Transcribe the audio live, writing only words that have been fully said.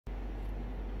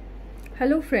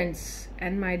Hello friends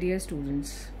and my dear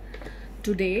students.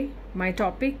 Today my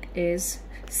topic is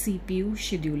CPU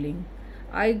scheduling.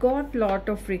 I got lot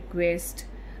of requests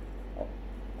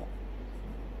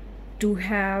to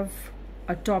have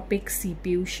a topic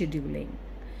CPU scheduling.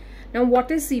 Now what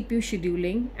is CPU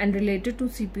scheduling? And related to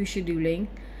CPU scheduling,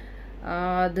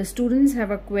 the students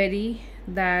have a query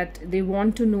that they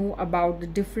want to know about the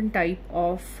different type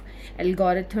of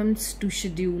algorithms to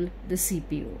schedule the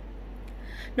CPU.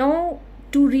 Now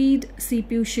to read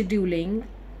CPU scheduling,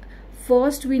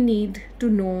 first we need to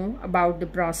know about the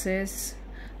process,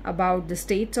 about the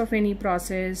states of any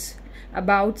process,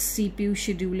 about CPU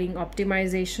scheduling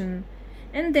optimization,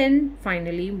 and then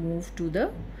finally move to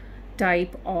the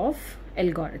type of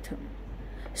algorithm.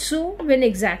 So when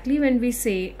we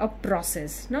say a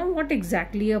process, now what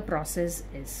exactly a process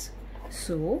is?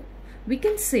 So we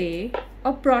can say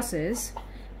a process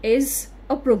is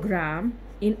a program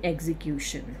in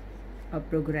execution. A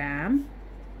program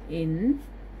in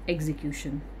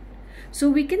execution. So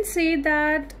we can say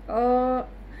that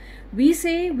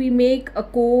we make a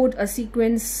code, a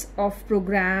sequence of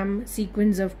program,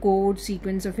 sequence of code,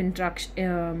 sequence of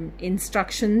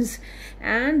instructions,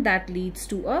 and that leads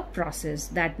to a process.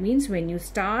 That means when you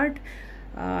start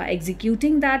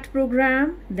executing that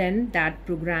program, then that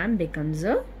program becomes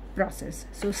a process.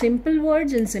 So simple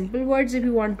words, if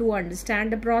you want to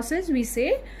understand a process, we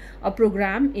say a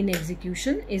program in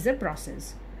execution is a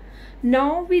process.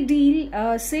 Now we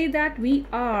say that we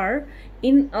are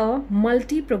in a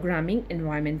multi-programming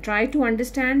environment. Try to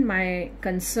understand my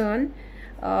concern.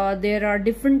 There are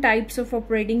different types of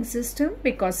operating system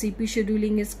because CPU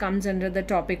scheduling comes under the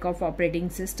topic of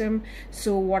operating system.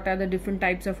 So what are the different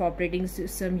types of operating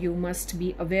system you must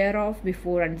be aware of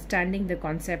before understanding the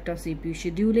concept of CPU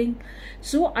scheduling.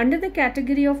 So under the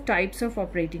category of types of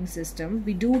operating system,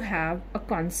 we do have a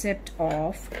concept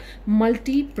of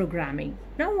multi-programming.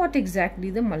 Now what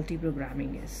exactly the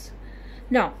multi-programming is?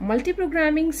 Now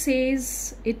multi-programming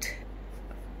says it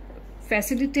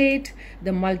facilitate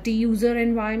the multi-user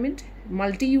environment,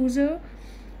 multi-user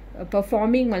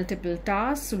performing multiple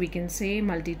tasks. So we can say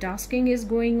multitasking is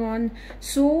going on.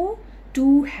 So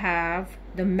to have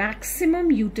the maximum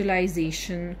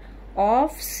utilization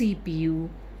of CPU,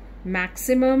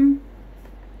 maximum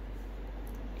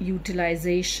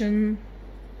utilization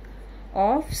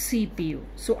of CPU.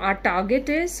 So our target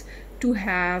is to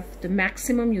have the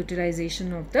maximum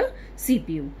utilization of the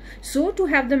CPU. So to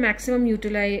have the maximum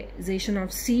utilization of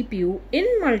CPU in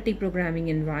multi-programming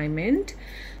environment,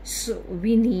 so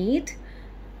we need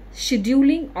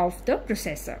scheduling of the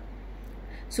processor.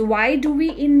 So why do we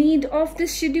in need of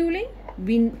this scheduling?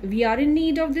 We are in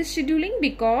need of this scheduling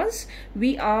because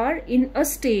we are in a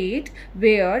state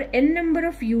where n number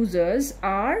of users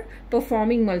are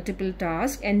performing multiple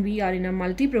tasks and we are in a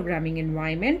multi-programming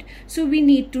environment. So we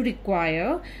need to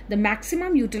require the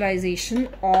maximum utilization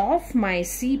of my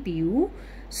CPU.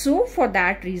 So for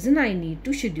that reason I need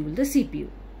to schedule the CPU.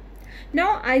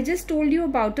 Now I just told you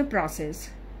about a process.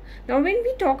 Now when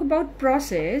we talk about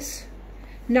process,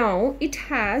 now it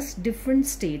has different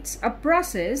states. A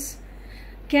process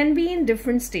can be in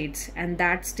different states, and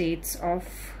that states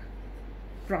of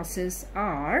process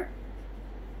are: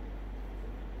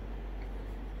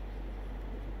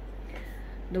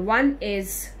 the one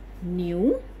is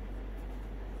new,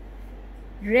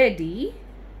 ready,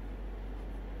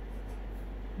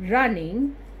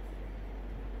 running,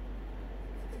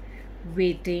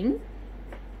 waiting,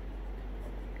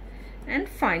 and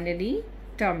finally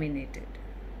terminated.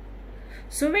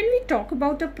 So when we talk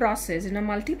about a process in a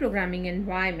multi-programming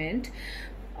environment,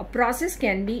 a process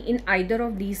can be in either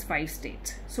of these 5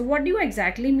 states. So what do you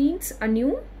exactly means a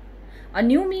new? A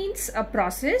new means a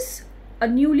process, a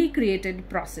newly created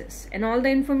process, and all the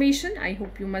information I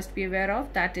hope you must be aware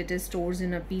of that it is stored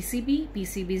in a PCB.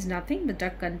 PCB is nothing but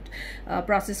a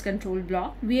process control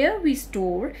block where we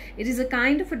store. It is a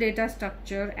kind of a data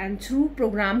structure, and through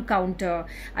program counter,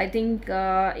 I think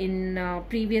in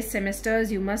previous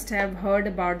semesters you must have heard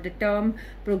about the term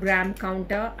program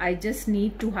counter. I just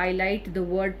need to highlight the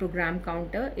word program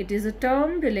counter. It is a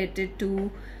term related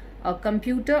to a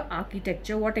computer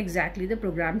architecture, what exactly the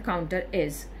program counter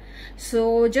is.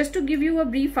 So just to give you a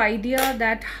brief idea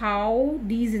that how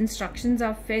these instructions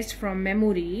are fetched from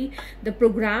memory, the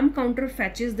program counter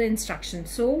fetches the instruction.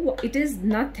 So it is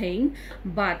nothing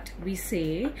but we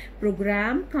say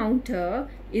program counter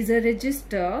is a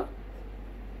register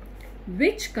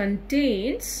which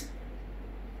contains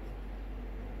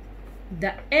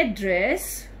the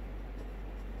address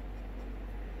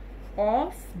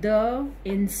of the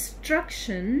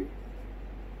instruction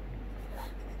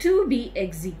to be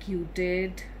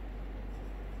executed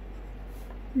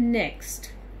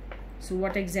next. So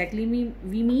what exactly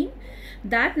we mean?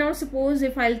 That now suppose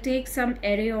if I'll take some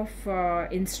array of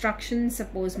instructions,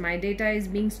 suppose my data is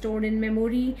being stored in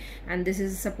memory, and this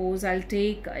is, suppose I'll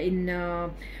take in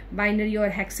binary or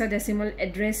hexadecimal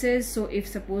addresses. So if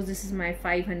suppose this is my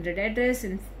 500 address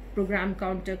and program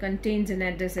counter contains an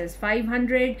address as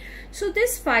 500, so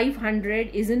this 500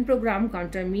 is in program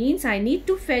counter, means I need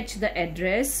to fetch the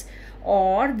address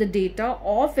or the data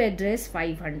of address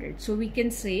 500. So we can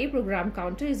say program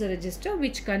counter is a register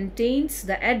which contains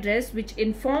the address which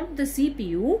informs the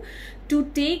CPU to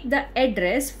take the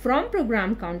address from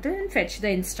program counter and fetch the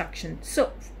instruction.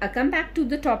 So I come back to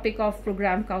the topic of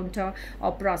program counter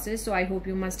or process. So I hope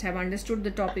you must have understood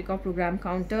the topic of program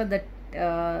counter,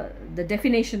 the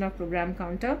definition of program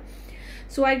counter.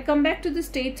 So I come back to the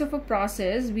states of a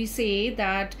process. We say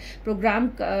that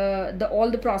all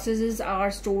the processes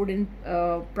are stored in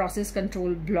process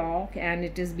control block, and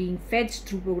it is being fetched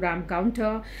through program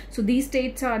counter. So these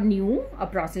states are new. A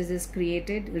process is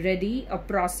created, ready. A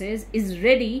process is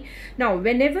ready. Now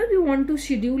whenever we want to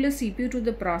schedule a CPU to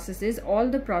the processes, all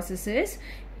the processes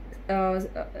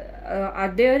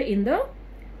are there in the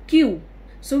queue.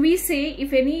 So we say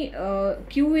if any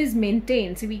queue is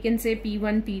maintained, so we can say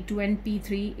P1, P2 and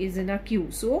P3 is in a queue.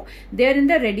 So they are in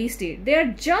the ready state. They are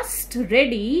just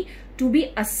ready to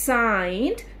be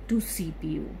assigned to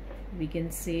CPU. We can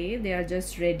say they are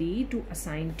just ready to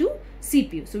assign to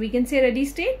CPU. So we can say ready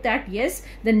state, that yes,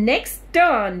 the next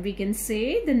turn, we can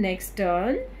say the next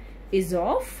turn is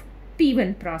of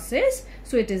P1 process.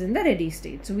 So it is in the ready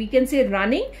state. So we can say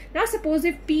running. Now suppose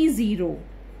if P0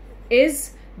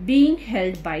 is being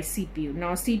held by CPU.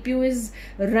 Now CPU is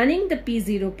running the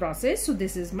P0 process, so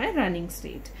this is my running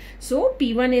state. So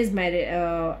P1 is my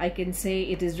I can say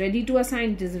it is ready to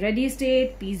assign, it is ready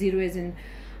state. P0 is in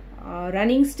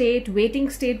running state. Waiting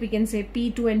state, we can say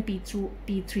P2 and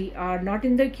P3 are not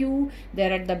in the queue, they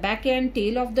are at the back end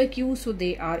tail of the queue, so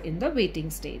they are in the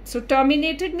waiting state. So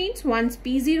terminated means once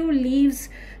P0 leaves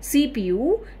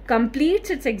CPU, completes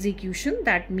its execution,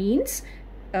 that means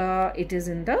it is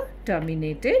in the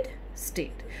terminated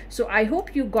state. So I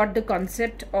hope you got the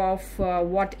concept of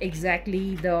what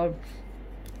exactly the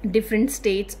different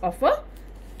states of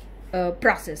a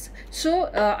process. So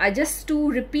I just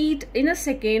to repeat in a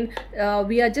second,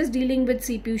 we are just dealing with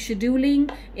CPU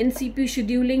scheduling. In CPU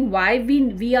scheduling, why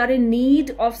we are in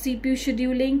need of CPU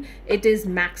scheduling? It is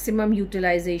maximum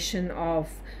utilization of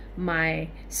my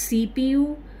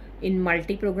CPU in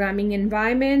multi-programming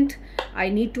environment. I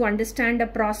need to understand a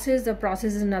process. The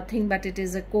process is nothing but it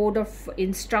is a code of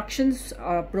instructions,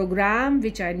 program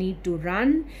which I need to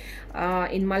run.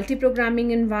 In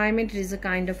multi-programming environment, it is a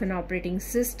kind of an operating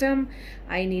system.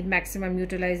 I need maximum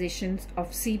utilization of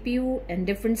CPU and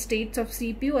different states of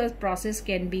CPU. A process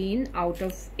can be in out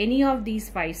of any of these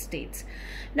 5 states.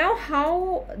 Now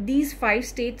how these 5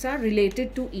 states are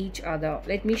related to each other,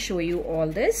 let me show you all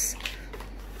this.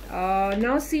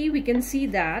 Now see, we can see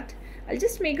that I'll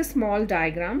just make a small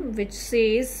diagram which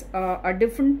says a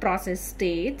different process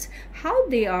states, how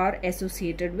they are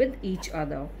associated with each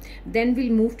other. Then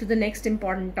we'll move to the next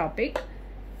important topic.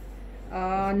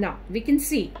 Now we can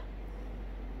see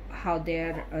how they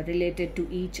are related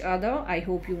to each other. I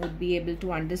hope you would be able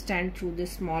to understand through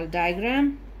this small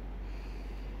diagram.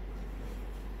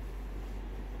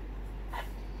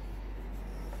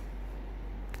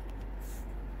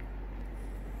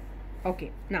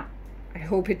 Okay, now I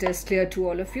hope it is clear to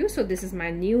all of you. So this is my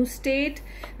new state.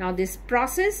 Now this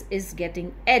process is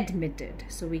getting admitted.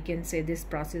 So we can say this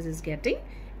process is getting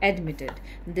admitted.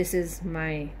 This is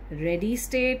my ready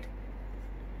state.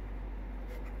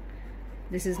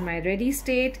 This is my ready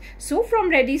state. So from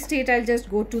ready state, I'll just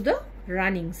go to the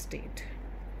running state.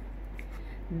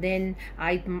 Then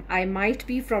I might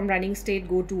be from running state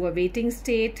go to a waiting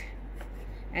state.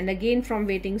 And again from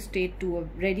waiting state to a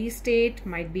ready state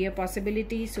might be a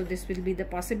possibility. So this will be the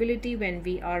possibility when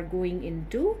we are going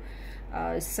into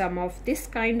some of this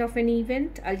kind of an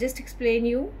event. I'll just explain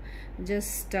you,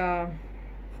 just try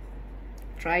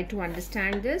to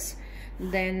understand this.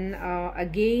 Then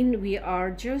again we are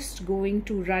just going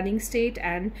to running state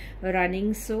and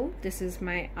running. So this is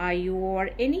my IO or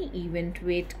any event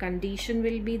wait condition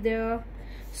will be there.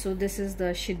 So this is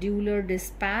the scheduler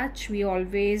dispatch. We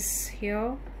always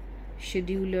hear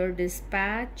scheduler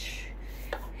dispatch.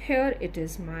 Here it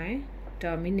is my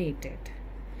terminated,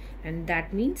 and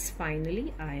that means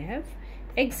finally I have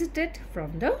exited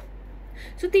from the.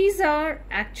 So these are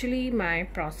actually my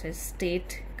process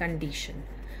state condition.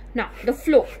 Now the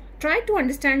flow, try to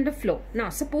understand the flow. Now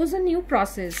suppose a new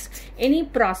process, any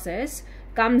process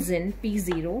comes in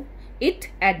P0, it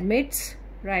admits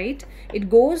right? It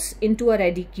goes into a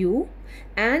ready queue,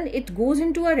 and it goes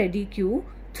into a ready queue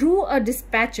through a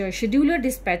dispatcher, scheduler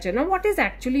dispatcher. Now what is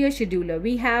actually a scheduler?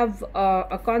 We have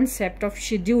a concept of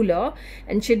scheduler,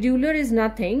 and scheduler is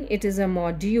nothing, it is a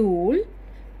module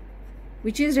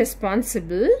which is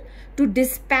responsible to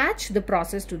dispatch the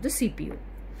process to the CPU.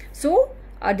 So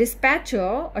a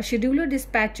dispatcher, a scheduler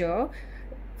dispatcher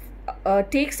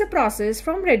takes the process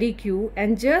from ready queue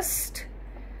and it's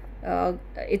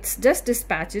just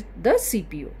dispatched the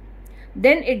CPU.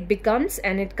 Then it becomes,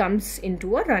 and it comes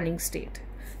into a running state.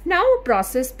 Now a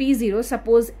process P0,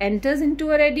 suppose, enters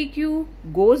into a ready queue,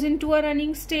 goes into a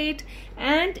running state,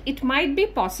 and it might be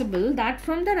possible that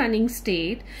from the running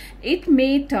state it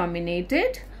may terminate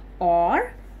it,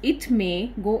 or it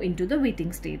may go into the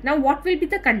waiting state. Now what will be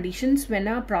the conditions when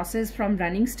a process from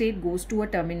running state goes to a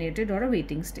terminated or a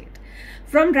waiting state?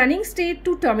 From running state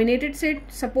to terminated state,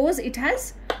 suppose it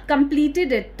has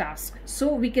completed its task.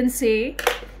 So we can say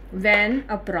when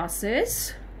a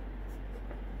process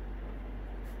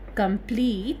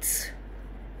completes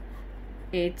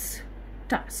its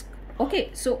task. Okay,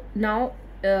 so now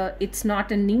it's not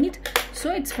a need,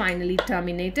 so it's finally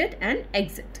terminated and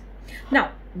exit.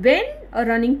 Now when a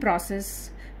running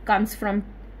process comes from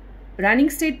running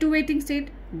state to waiting state,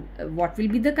 what will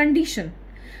be the condition?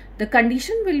 The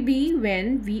condition will be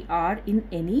when we are in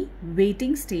any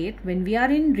waiting state, when we are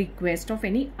in request of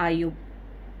any IO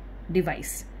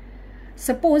device.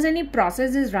 Suppose any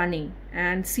process is running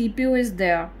and CPU is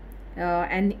there,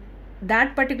 and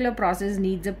that particular process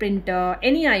needs a printer,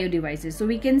 any IO devices. So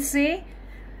we can say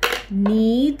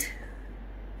need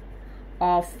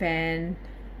of an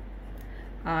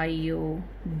IO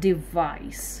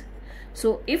device.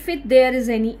 So if there is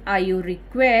any IO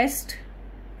request,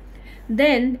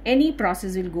 then any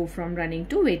process will go from running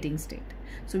to waiting state.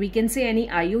 So we can say any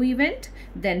IO event,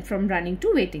 then from running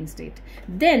to waiting state.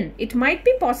 Then it might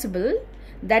be possible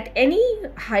that any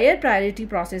higher priority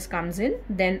process comes in,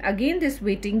 then again this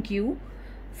waiting queue,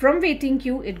 from waiting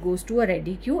queue it goes to a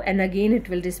ready queue, and again it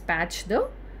will dispatch the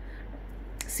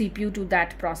CPU to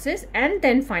that process, and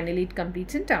then finally it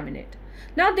completes and terminate.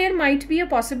 Now there might be a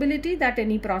possibility that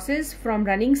any process from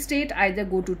running state either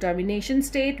go to termination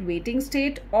state, waiting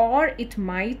state, or it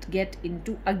might get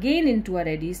again into a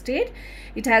ready state.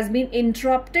 It has been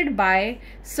interrupted by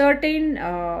certain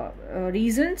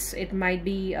reasons. It might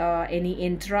be any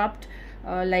interrupt,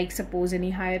 like suppose any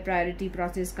higher priority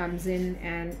process comes in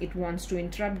and it wants to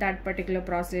interrupt that particular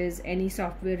process, any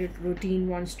software routine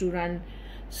wants to run.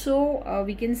 So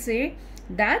we can say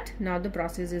that now the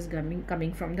process is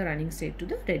coming from the running state to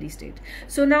the ready state.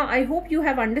 So now I hope you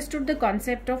have understood the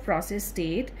concept of process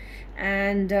state,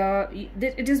 and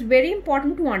it is very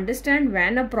important to understand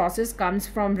when a process comes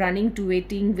from running to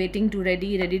waiting, waiting to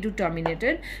ready, ready to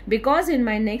terminated, because in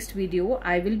my next video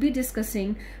I will be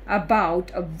discussing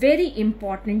about a very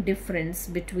important difference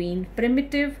between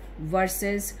primitive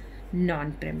versus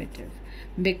non-primitive.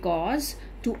 Because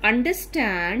to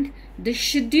understand the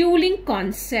scheduling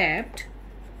concept,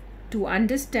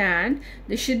 it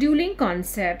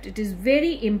is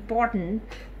very important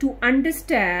to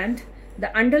understand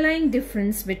the underlying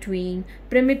difference between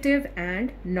primitive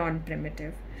and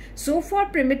non-primitive. So for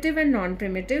primitive and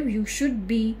non-primitive, you should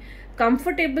be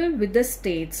comfortable with the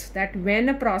states that when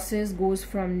a process goes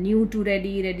from new to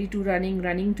ready, ready to running,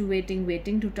 running to waiting,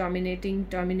 waiting to terminating,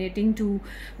 terminating to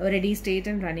ready state,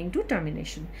 and running to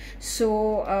termination.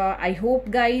 So I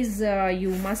hope guys you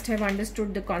must have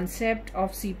understood the concept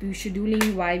of CPU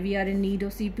scheduling, why we are in need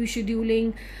of CPU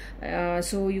scheduling.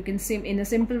 So you can say in a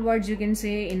simple words, you can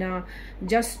say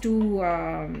just to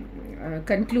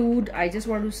conclude, I just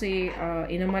want to say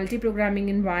in a multi-programming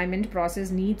environment,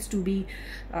 process needs to be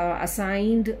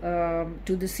assigned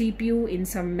to the CPU in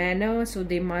some manner. So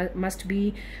they must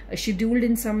be scheduled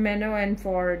in some manner, and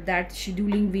for that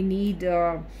scheduling we need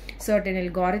certain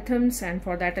algorithms, and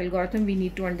for that algorithm we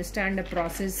need to understand the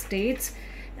process states.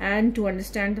 And to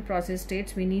understand the process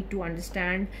states, we need to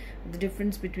understand the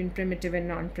difference between primitive and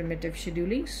non-primitive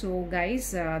scheduling. So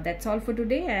guys, that's all for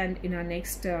today, and in our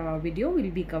next video we'll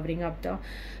be covering up the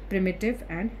primitive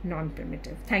and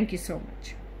non-primitive. Thank you so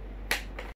much.